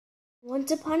Once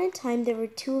upon a time, there were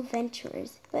two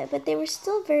adventurers, but they were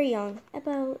still very young,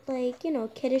 about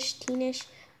kiddish, teenish.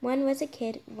 One was a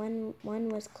kid, one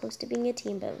was close to being a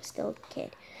teen, but was still a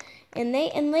kid. And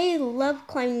they loved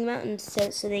climbing mountains,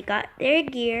 so they got their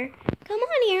gear. Come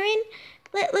on, Aaron,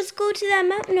 let's go to that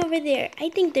mountain over there. I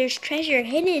think there's treasure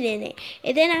hidden in it.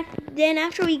 And then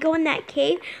after we go in that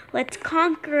cave, let's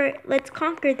conquer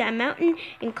that mountain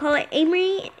and call it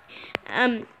Amory,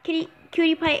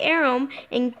 Cutie Pie Arum,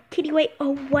 and Kitty White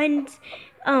One's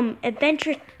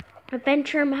Adventure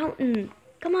Mountain.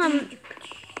 Come on.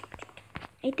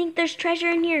 I think there's treasure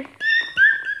in here.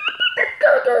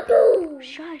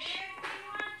 Shush.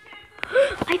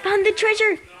 I found the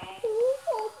treasure.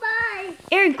 Oh, bye.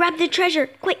 Aaron, grab the treasure,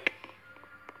 quick.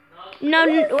 No,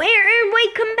 Aaron,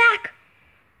 wait, come back.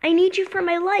 I need you for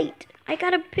my light. I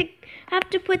have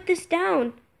to put this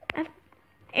down.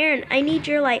 Aaron, I need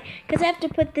your light, because I have to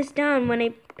put this down when I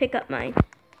pick up mine.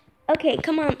 Okay,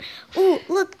 come on. Ooh,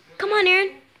 look. Come on,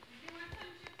 Aaron.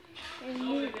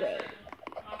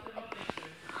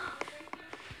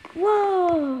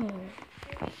 Whoa.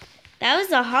 That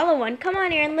was a hollow one. Come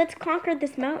on, Aaron. Let's conquer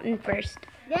this mountain first.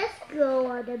 Let's go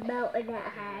on the mountain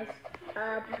that has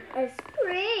a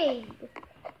spring.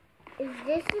 Is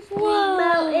this a spring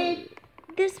mountain?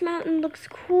 This mountain looks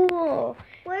cool.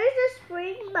 Where's the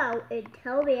spring mountain?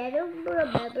 Tell me. I don't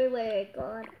remember where it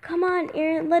gone. Come on,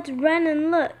 Aaron. Let's run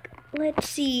and look. Let's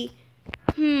see.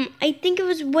 I think it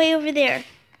was way over there.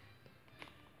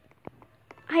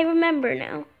 I remember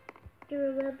now. Do you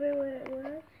remember where it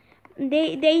was?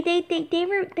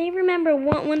 They remember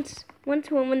once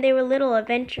when they were little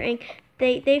adventuring,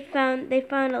 they found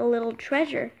a little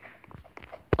treasure.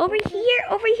 Over here,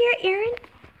 Aaron.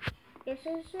 This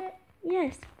is it?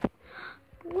 Yes.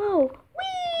 Whoa.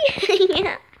 Whee!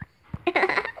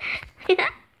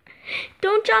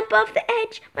 Don't jump off the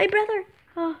edge, my brother.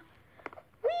 Oh.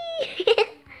 Whee!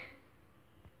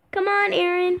 Come on,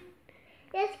 Aaron.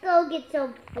 Let's go get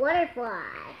some butterflies.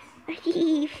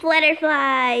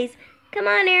 Flutterflies. Come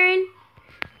on, Aaron.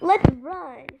 Let's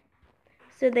run.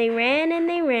 So they ran and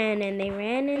they ran and they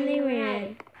ran and they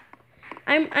ran.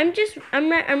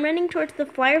 I'm running towards the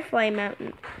Firefly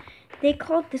Mountain. They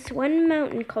called this one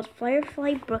mountain called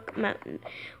Firefly Brook Mountain,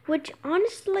 which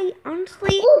honestly.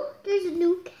 Oh, there's a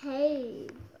new cave.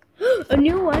 A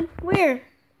new one? Where?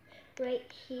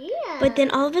 Right here. But then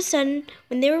all of a sudden,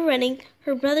 when they were running,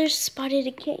 her brothers spotted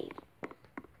a cave.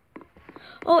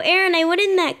 Oh, Aaron, I went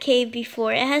in that cave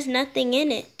before. It has nothing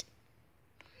in it.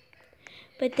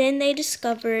 But then they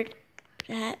discovered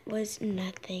that was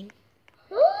nothing.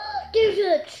 There's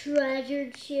a treasure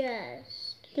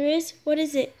chest. There is? What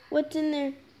is it? What's in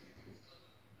there?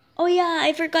 Oh yeah,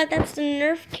 I forgot that's the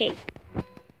Nerf cake.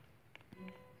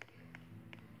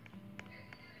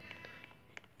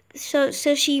 So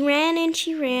she ran and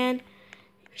she ran.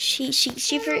 She I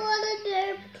want a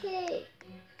Nerf cake.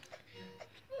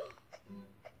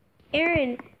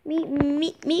 Aaron, meet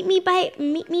me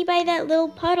by that little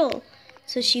puddle.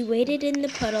 So she waited in the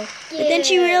puddle, but then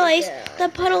she realized the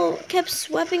puddle kept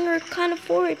sweeping her kind of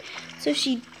forward. So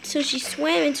she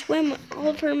swam all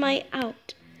of her might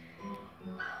out.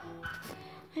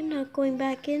 I'm not going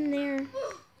back in there.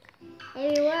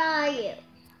 Amy, where are you?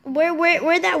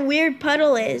 Where that weird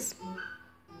puddle is?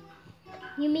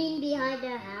 You mean behind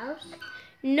the house?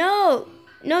 No,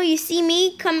 you see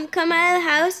me come out of the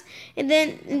house, and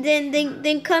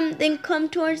then come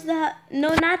towards the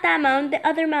not that mountain, the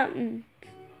other mountain.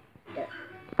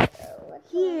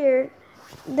 Here,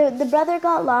 the brother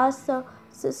got lost,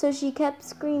 so she kept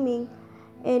screaming,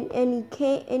 and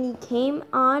he came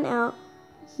on out.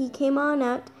 He came on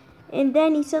out, and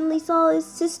then he suddenly saw his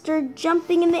sister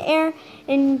jumping in the air,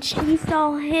 and he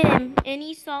saw him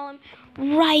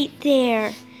right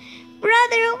there.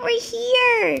 Brother, over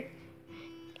here.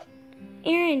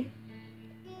 Aaron,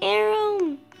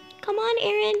 come on,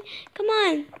 Aaron, come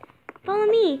on, follow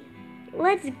me.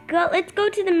 Let's go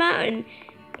to the mountain.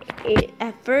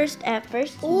 At first.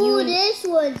 Oh, this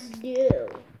one's new.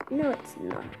 No, it's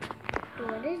not.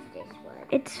 What is this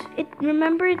one?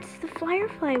 Remember, it's the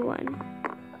Firefly one.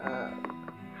 Oh,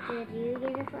 did you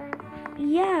get a firefly?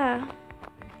 Yeah.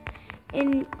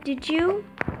 And did you?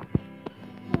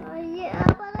 Yeah,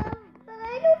 but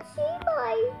I don't see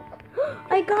mine.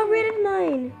 I got rid of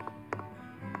mine.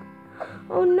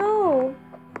 Oh no.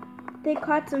 They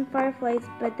caught some fireflies,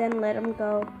 but then let them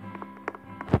go.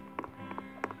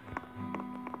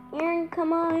 Aaron,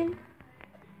 come on.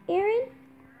 Aaron?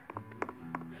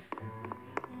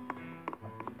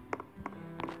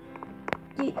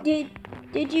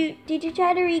 Did you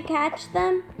try to recatch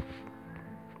them?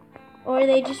 Or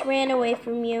they just ran away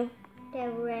from you? The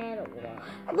red one.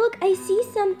 Look, I see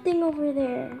something over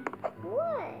there.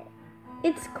 What?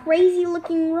 It's crazy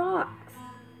looking rocks.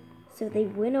 So they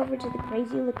went over to the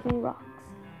crazy looking rocks.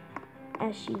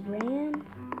 As she ran,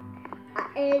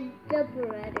 And the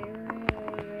brother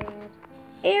ran.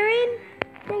 Aaron,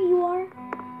 there you are.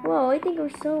 Whoa, I think it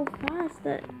was so fast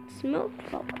that smoke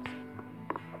bubbles.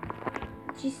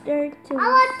 She started to. I'm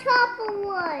on top of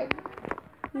one.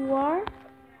 You are?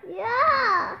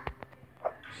 Yeah.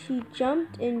 She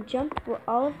jumped and jumped with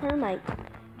all of her might.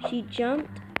 She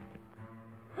jumped.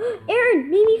 Aaron,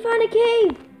 Mimi found a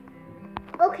cave.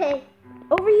 Okay.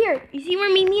 Over here. You see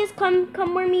where Mimi is?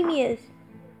 Come where Mimi is.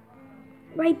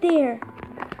 Right there.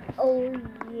 Oh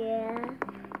yeah.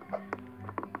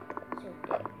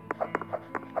 Okay.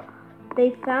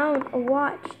 They found a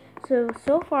watch.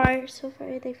 So far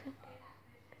they found.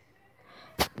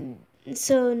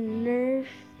 So nerve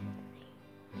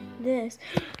this.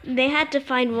 They had to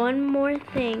find one more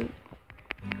thing.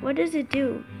 What does it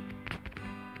do?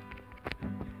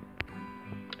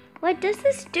 What does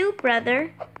this do,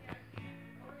 brother?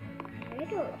 I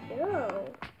don't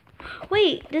know.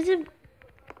 Wait, does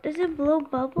it blow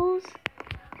bubbles?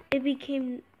 It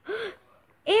became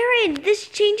Aaron, this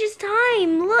changes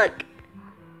time. Look.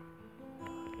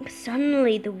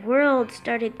 Suddenly the world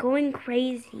started going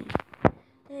crazy.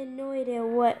 I had no idea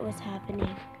what was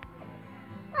happening.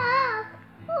 Ah!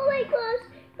 Oh my gosh!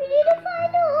 We need to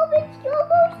find a home. It's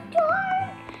almost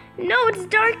dark. No, it's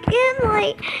dark and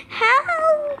light.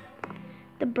 How?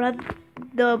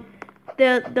 The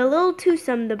little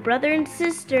twosome, the brother and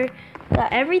sister,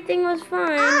 thought everything was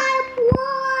fine. I'm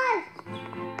lost.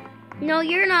 No,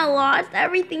 you're not lost.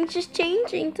 Everything's just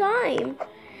changing time.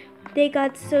 They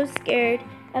got so scared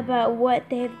about what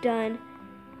they've done.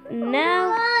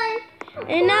 Now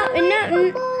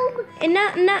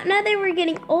they were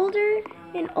getting older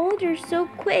and older so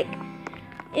quick.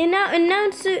 And now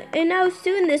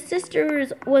soon the sister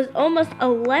was almost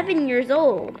 11 years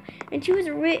old, and she was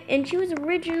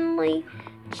originally.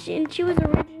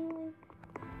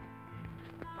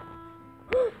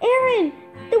 Aaron,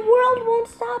 the world won't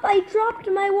stop. I dropped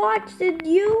my watch. Did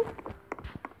you?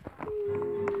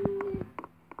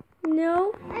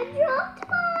 No. I dropped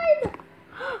mine.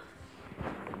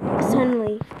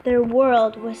 Suddenly, their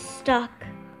world was stuck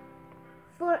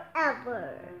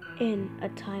Forever. in a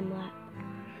time lapse.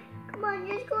 Come on,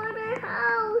 just go to our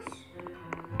house.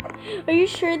 Are you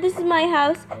sure this is my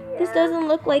house? This doesn't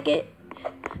look like it.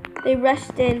 They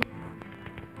rushed in.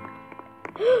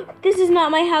 This is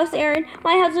not my house, Aaron.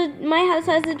 My house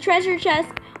has a treasure chest.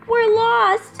 We're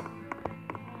lost.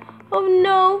 Oh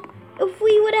no. If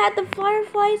we would have had the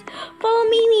fireflies, follow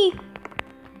Mimi.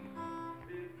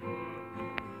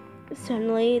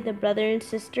 Suddenly, the brother and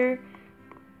sister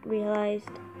realized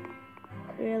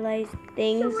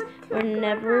things were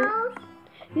never.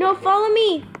 No, follow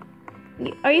me.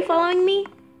 Are you following me?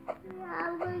 Yeah,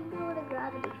 I'm going to go to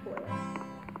gravity force.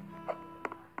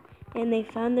 And they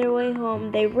found their way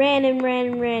home. They ran and ran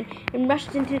and ran and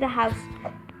rushed into the house.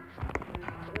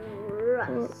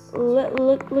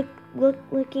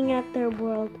 Looking at their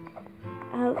world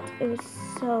out. It was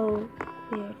so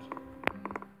weird.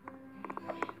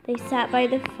 They sat by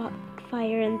the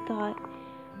fire and thought,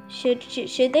 should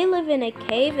they live in a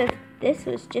cave if this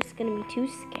was just going to be too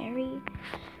scary?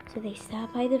 So they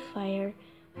sat by the fire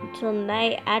until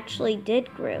night actually did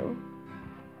grow.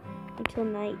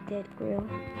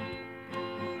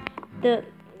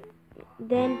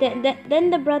 Then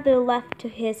the brother left to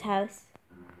his house.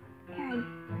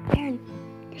 Aaron,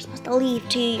 you're supposed to leave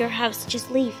to your house.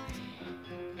 Just leave.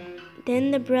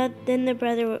 Then the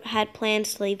brother had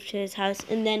plans to leave to his house,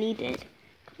 and then he did.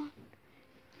 Come on.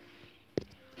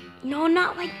 No,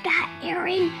 not like that,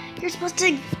 Aaron. You're supposed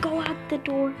to go out the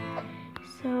door.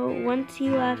 So once he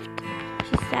left,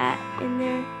 she sat in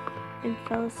there and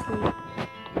fell asleep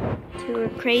to her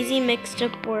crazy mixed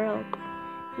up world.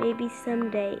 Maybe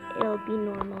someday it'll be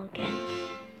normal again.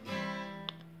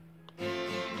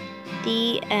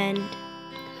 The end.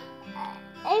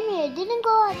 Amy, I didn't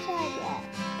go outside yet.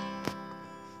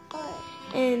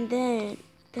 And then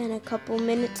a couple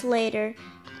minutes later,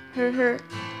 her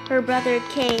brother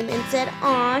came and said,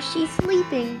 "Aw, she's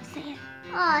sleeping." Say it.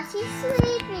 Aw, she's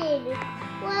sleeping.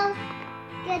 Well,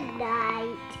 good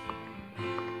night.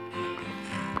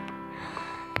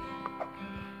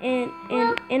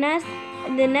 And as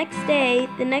the next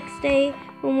day,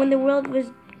 when the world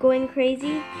was going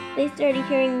crazy, they started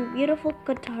hearing beautiful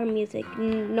guitar music,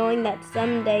 knowing that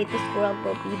someday this world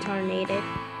will be tornadoed.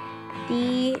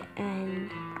 The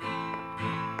end.